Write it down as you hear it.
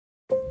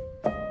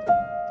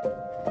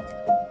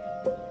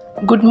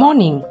Good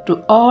morning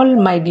to all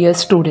my dear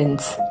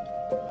students.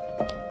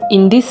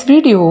 In this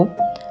video,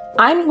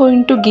 I am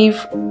going to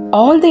give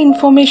all the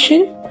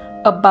information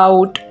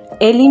about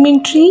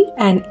elementary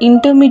and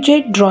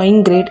intermediate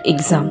drawing grade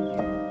exam.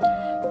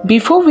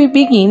 Before we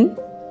begin,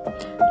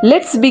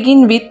 let's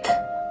begin with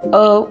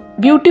a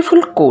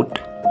beautiful quote.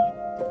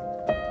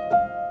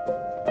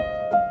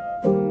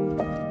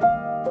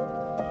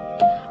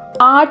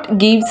 Art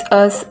gives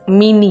us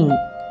meaning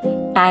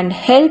and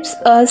helps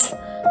us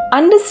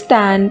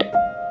understand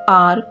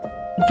our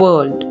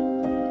world.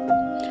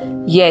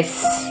 Yes.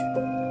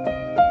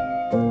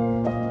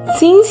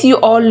 Since you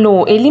all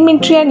know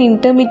elementary and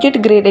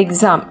intermediate grade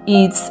exam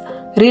is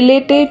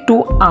related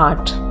to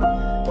art.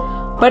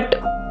 But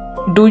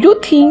do you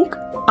think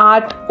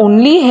art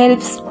only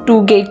helps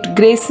to get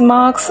grace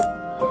marks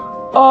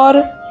or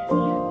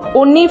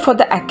only for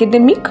the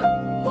academic?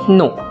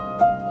 No.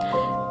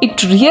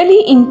 It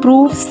really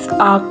improves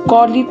our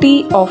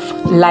quality of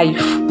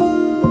life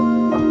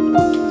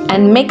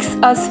and makes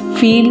us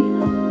feel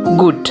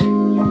good.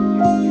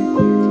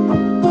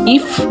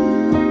 If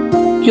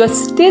you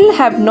still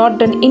have not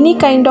done any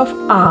kind of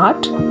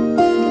art,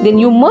 then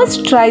you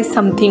must try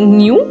something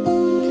new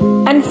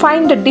and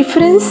find the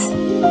difference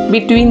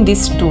between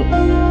these two.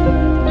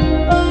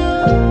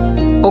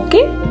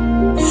 Okay,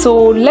 so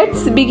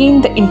let's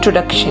begin the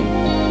introduction.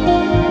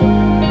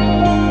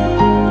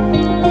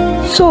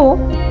 So,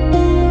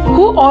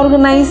 who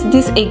organized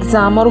this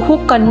exam or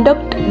who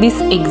conduct this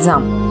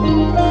exam?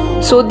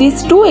 So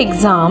these two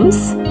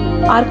exams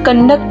are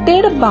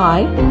conducted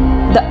by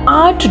the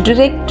Art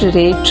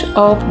Directorate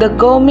of the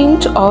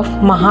Government of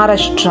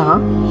Maharashtra,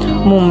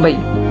 Mumbai.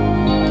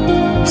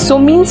 So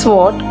means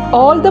what?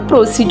 All the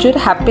procedure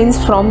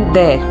happens from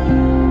there.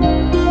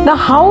 Now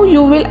how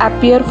you will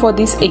appear for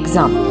this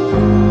exam?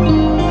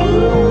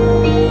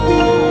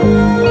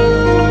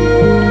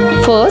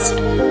 First,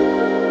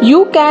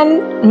 you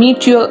can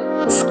meet your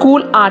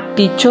school art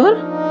teacher,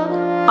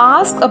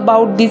 ask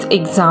about these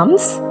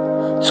exams.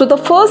 So the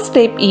first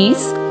step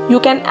is you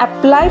can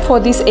apply for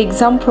this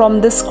exam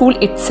from the school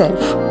itself.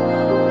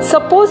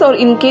 Suppose or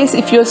in case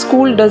if your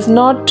school does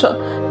not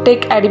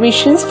take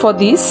admissions for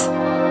this,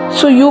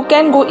 so you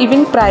can go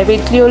even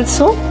privately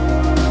also.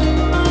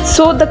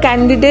 So the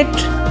candidate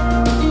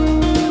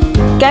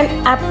can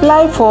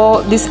apply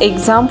for this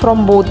exam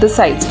from both the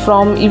sides,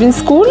 from even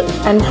school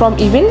and from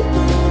even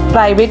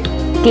private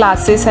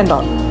classes and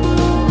all.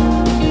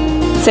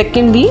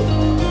 Secondly,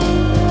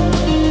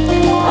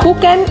 who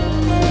can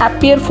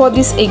appear for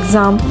this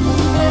exam?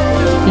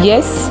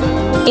 Yes,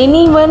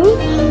 anyone,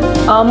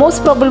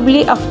 most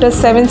probably after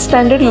 7th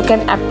standard you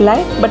can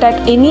apply, but at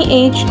any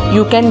age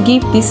you can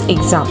give this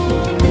exam.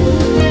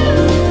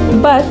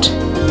 But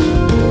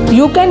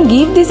you can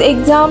give this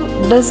exam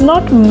does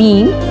not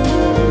mean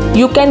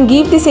you can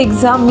give this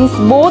exam means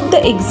both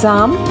the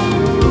exam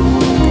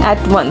at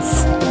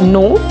once.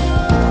 No,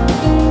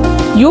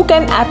 you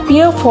can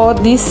appear for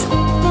this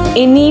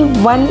any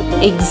one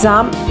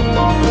exam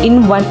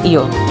in 1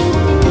 year.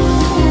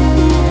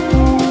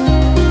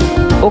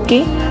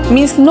 Okay,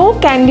 means no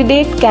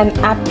candidate can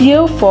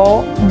appear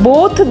for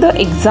both the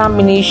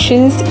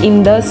examinations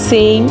in the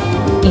same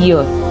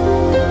year.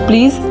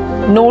 Please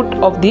note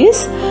of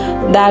this,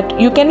 that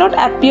you cannot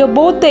appear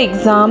both the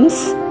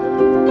exams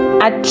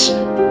at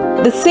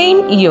the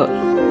same year.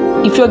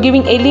 If you are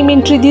giving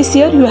elementary this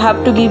year, you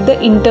have to give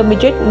the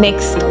intermediate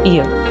next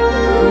year.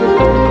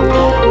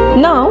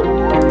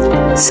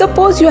 Now,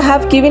 suppose you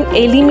have given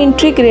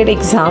elementary grade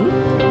exam,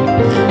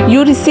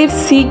 you receive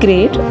C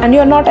grade and you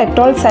are not at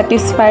all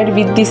satisfied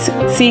with this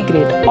C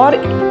grade, or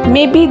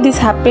maybe this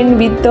happened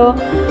with the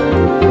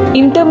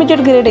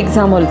intermediate grade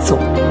exam also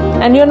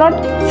and you are not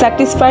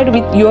satisfied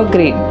with your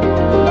grade.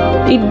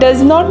 It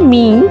does not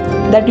mean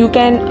that you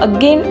can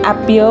again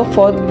appear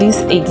for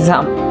this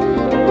exam.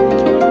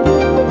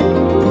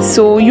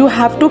 So you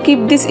have to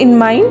keep this in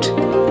mind,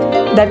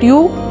 that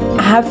you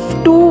have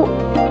to,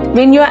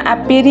 when you are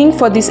appearing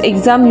for this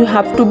exam, you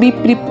have to be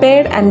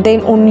prepared and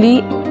then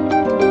only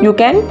you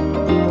can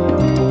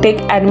take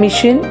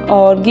admission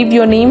or give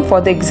your name for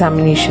the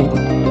examination.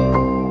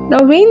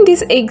 Now when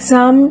this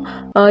exam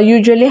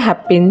usually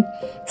happen,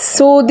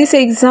 so this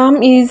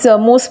exam is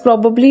most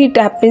probably it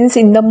happens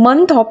in the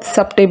month of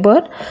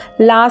September,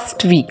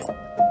 last week.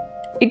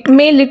 It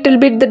may little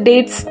bit, the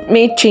dates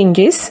may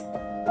changes.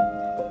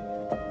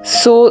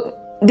 So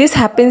this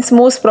happens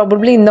most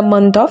probably in the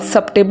month of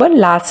September,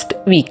 last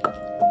week.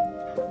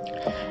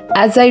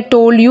 As I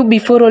told you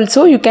before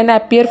also, you can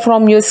appear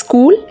from your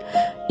school.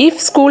 If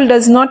school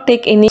does not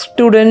take any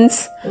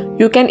students,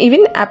 you can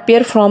even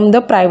appear from the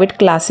private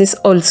classes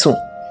also.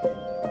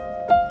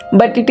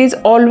 But it is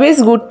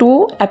always good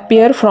to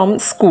appear from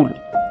school.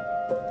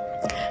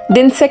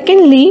 Then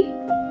secondly,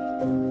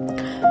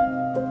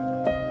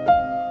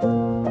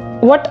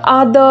 what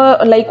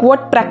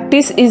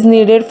practice is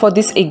needed for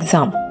this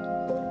exam?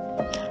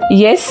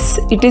 Yes,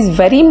 it is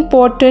very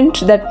important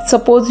that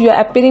suppose you are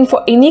appearing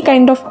for any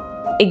kind of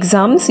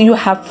exams, you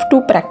have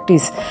to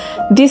practice.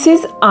 This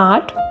is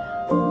art.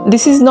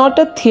 This is not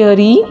a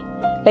theory.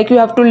 like you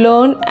have to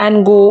learn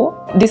and go.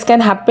 This can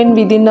happen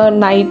within a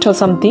night or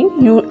something.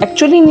 You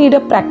actually need a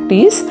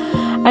practice.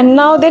 And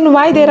now then,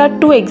 why there are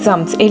two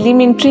exams,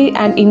 elementary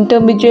and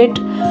intermediate,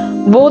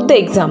 both the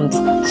exams.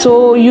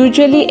 So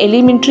usually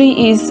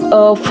elementary is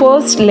a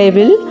first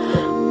level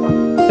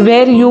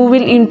where you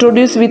will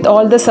introduce with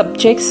all the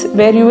subjects,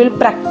 where you will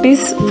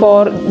practice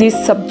for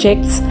these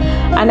subjects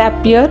and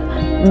appear.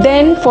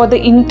 Then for the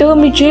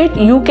intermediate,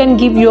 you can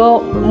give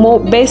your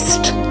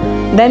best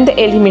than the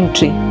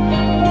elementary.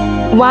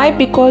 Why?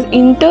 Because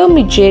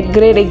intermediate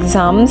grade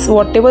exams,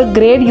 whatever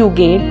grade you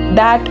get,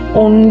 that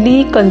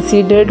only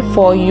considered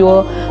for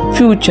your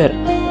future.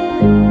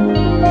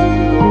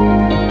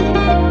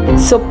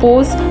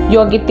 Suppose you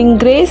are getting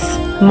grace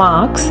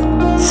marks.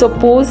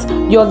 Suppose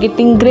you are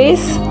getting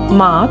grace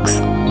marks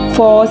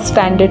for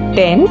standard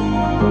 10.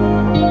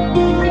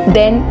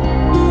 Then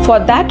for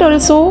that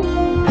also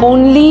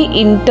only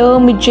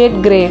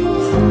intermediate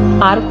grades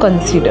are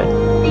considered.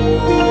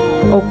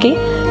 Okay.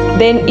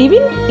 Then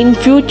even in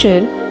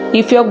future,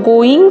 if you are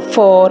going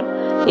for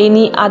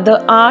any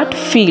other art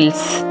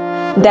fields,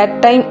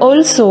 that time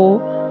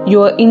also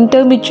your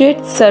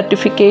intermediate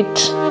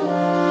certificate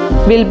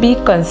will be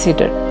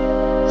considered.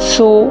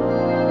 So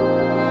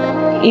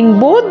in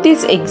both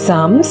these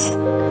exams,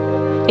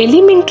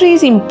 elementary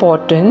is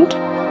important,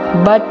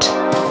 but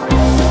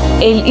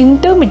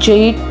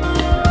intermediate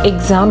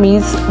exam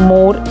is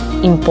more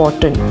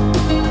important.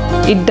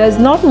 It does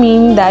not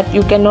mean that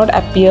you cannot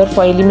appear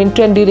for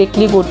elementary and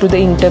directly go to the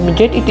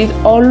intermediate. It is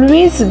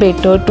always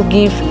better to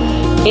give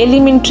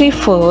elementary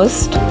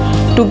first,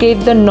 to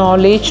get the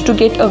knowledge, to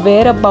get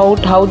aware about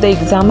how the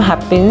exam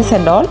happens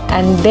and all,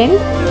 and then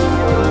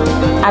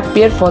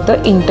appear for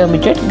the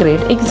intermediate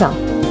grade exam.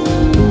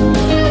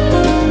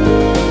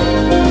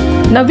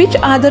 Now, which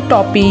are the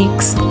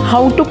topics,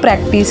 how to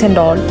practice and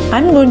all,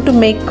 I'm going to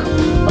make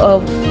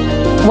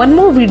one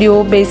more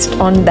video based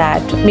on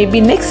that,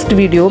 maybe next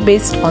video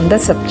based on the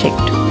subject.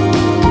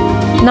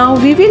 Now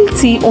we will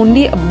see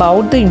only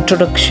about the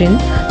introduction.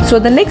 So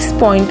the next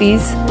point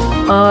is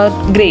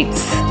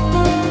grades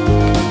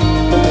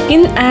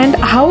and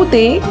how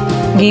they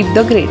give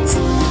the grades.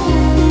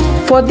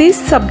 For these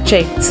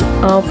subjects,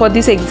 for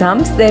these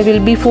exams, there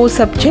will be 4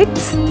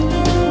 subjects,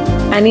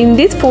 and in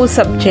these 4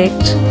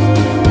 subjects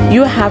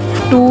you have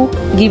to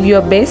give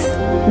your best.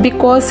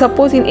 Because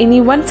suppose in any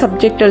one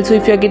subject also,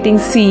 if you are getting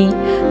C,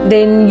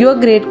 then your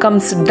grade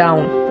comes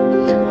down.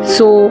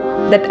 So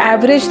that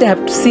average they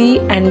have to see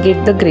and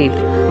get the grade.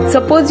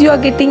 Suppose you are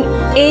getting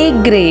A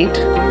grade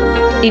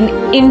in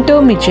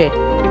intermediate,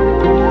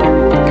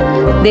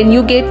 then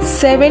you get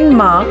 7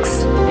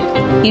 marks.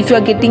 If you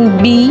are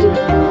getting B,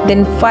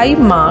 then 5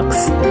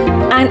 marks.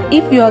 And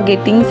if you are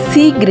getting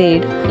C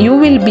grade, you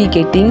will be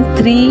getting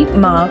 3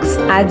 marks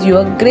as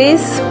your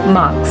grace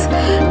marks.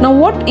 Now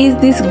what is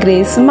this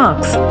grace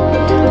marks?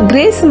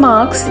 Grace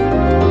marks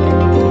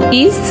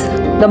is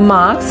the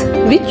marks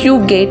which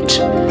you get,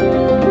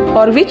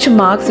 or which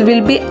marks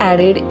will be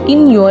added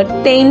in your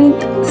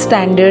 10th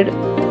standard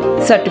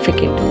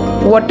certificate.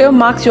 Whatever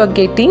marks you are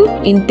getting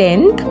in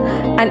 10th,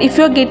 and if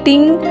you are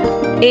getting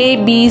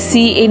A, B,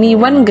 C, any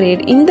one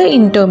grade in the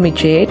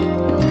intermediate,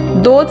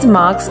 those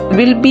marks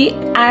will be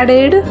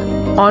added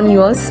on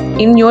yours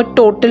in your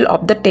total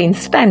of the 10th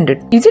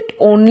standard. Is it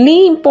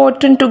only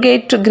important to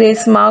get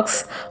grace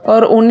marks,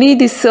 or only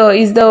this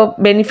is the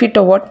benefit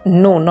or what?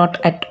 No, not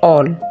at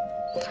all.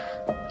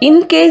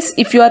 In case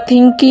if you are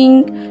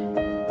thinking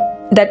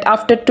that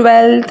after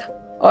 12th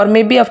or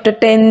maybe after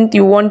 10th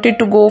you wanted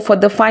to go for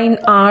the fine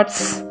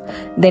arts,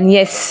 then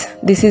yes,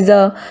 this is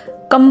a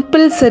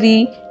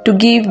compulsory to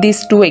give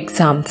these 2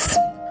 exams.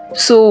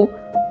 So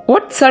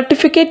what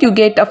certificate you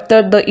get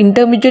after the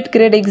intermediate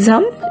grade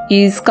exam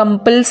is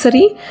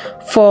compulsory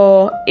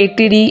for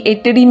ATD.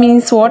 ATD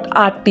means what?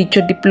 Art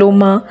teacher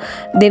diploma.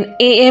 Then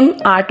AM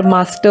art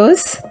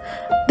masters.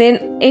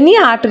 Then any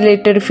art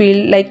related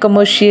field like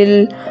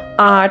commercial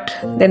art,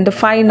 then the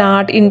fine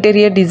art,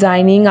 interior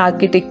designing,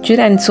 architecture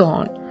and so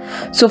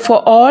on. So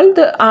for all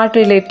the art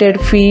related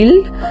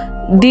field,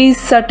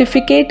 this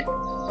certificate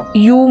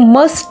you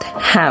must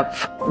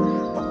have.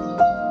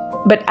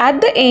 But at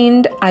the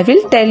end, I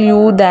will tell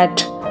you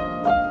that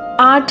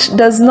art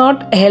does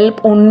not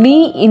help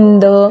only in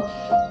the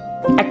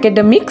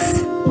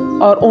academics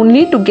or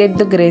only to get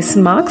the grace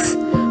marks.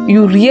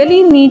 You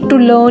really need to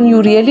learn,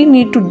 you really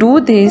need to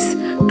do this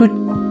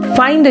to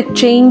find a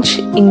change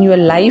in your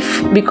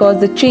life,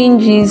 because the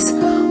change is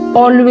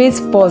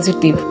always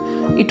positive.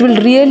 It will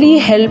really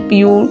help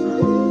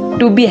you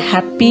to be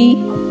happy,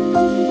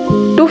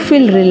 to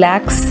feel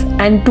relaxed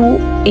and to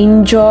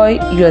enjoy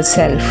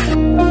yourself.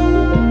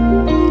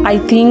 I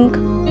think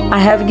I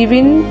have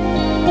given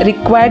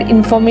required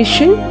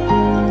information.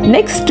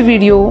 Next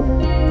video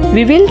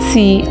we will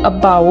see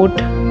about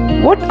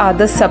what are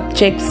the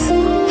subjects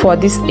for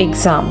this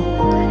exam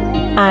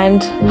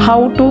and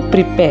how to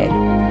prepare.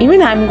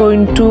 Even I am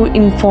going to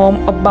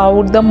inform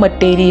about the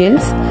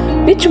materials,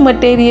 which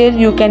material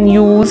you can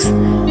use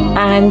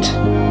and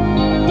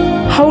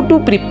how to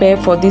prepare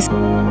for this